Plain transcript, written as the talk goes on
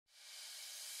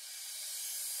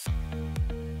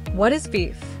What is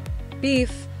BeEF?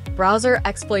 BeEF, Browser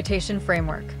Exploitation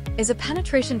Framework, is a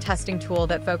penetration testing tool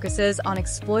that focuses on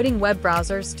exploiting web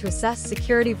browsers to assess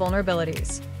security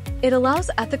vulnerabilities. It allows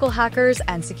ethical hackers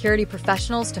and security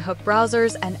professionals to hook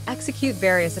browsers and execute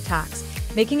various attacks,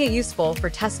 making it useful for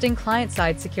testing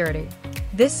client-side security.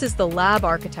 This is the lab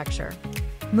architecture.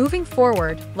 Moving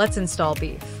forward, let's install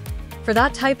BeEF. For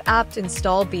that, type apt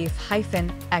install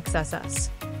BeEF-XSS.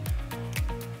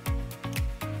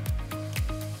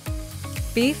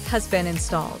 BeEF has been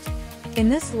installed. In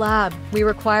this lab, we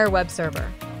require web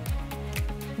server.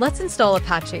 Let's install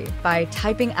Apache by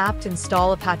typing apt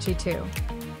install Apache 2.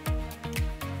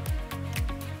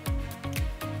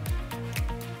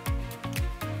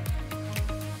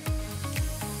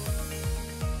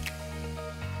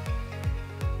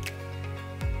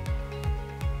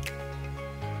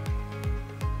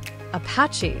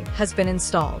 Apache has been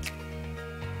installed.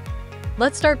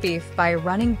 Let's start BeEF by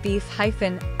running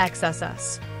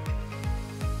BeEF-XSS.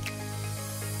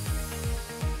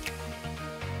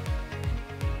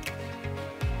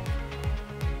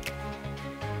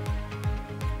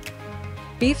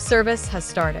 BeEF service has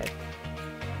started.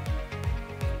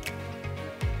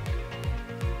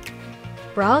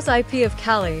 Browse IP of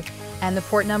Cali and the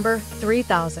port number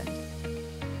 3000.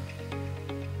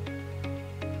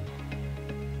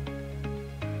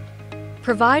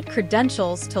 Provide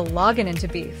credentials to log into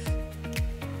BeEF.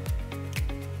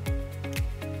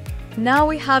 Now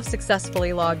we have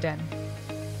successfully logged in.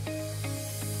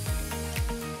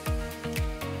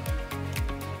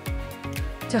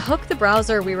 To hook the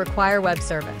browser, we require web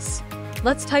service.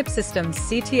 Let's type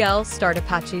systemctl start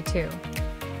Apache 2.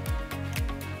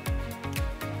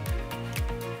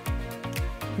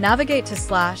 Navigate to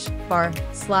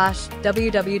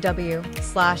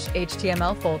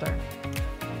 /var/www/html folder.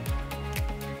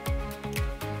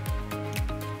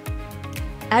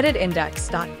 Edit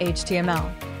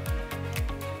index.html.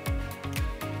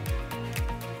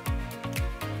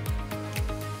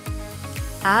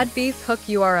 Add BeEF hook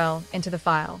URL into the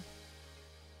file.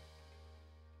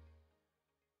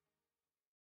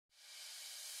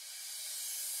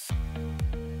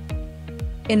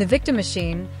 In the victim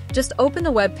machine, just open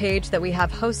the web page that we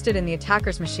have hosted in the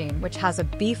attacker's machine, which has a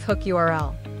BeEF hook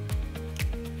URL.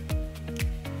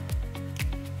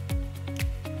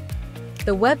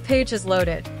 The web page is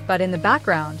loaded, but in the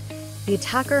background, the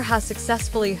attacker has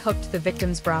successfully hooked the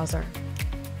victim's browser.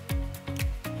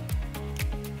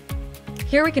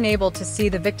 Here we can able to see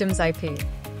the victim's IP.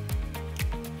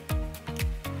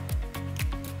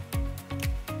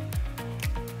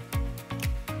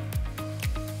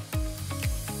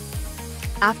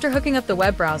 After hooking up the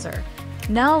web browser,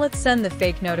 now let's send the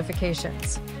fake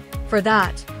notifications. For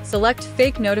that, select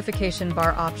Fake Notification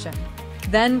Bar option.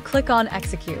 Then click on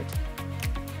Execute.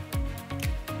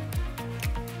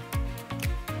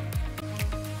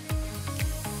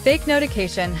 Fake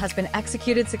notification has been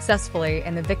executed successfully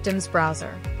in the victim's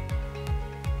browser.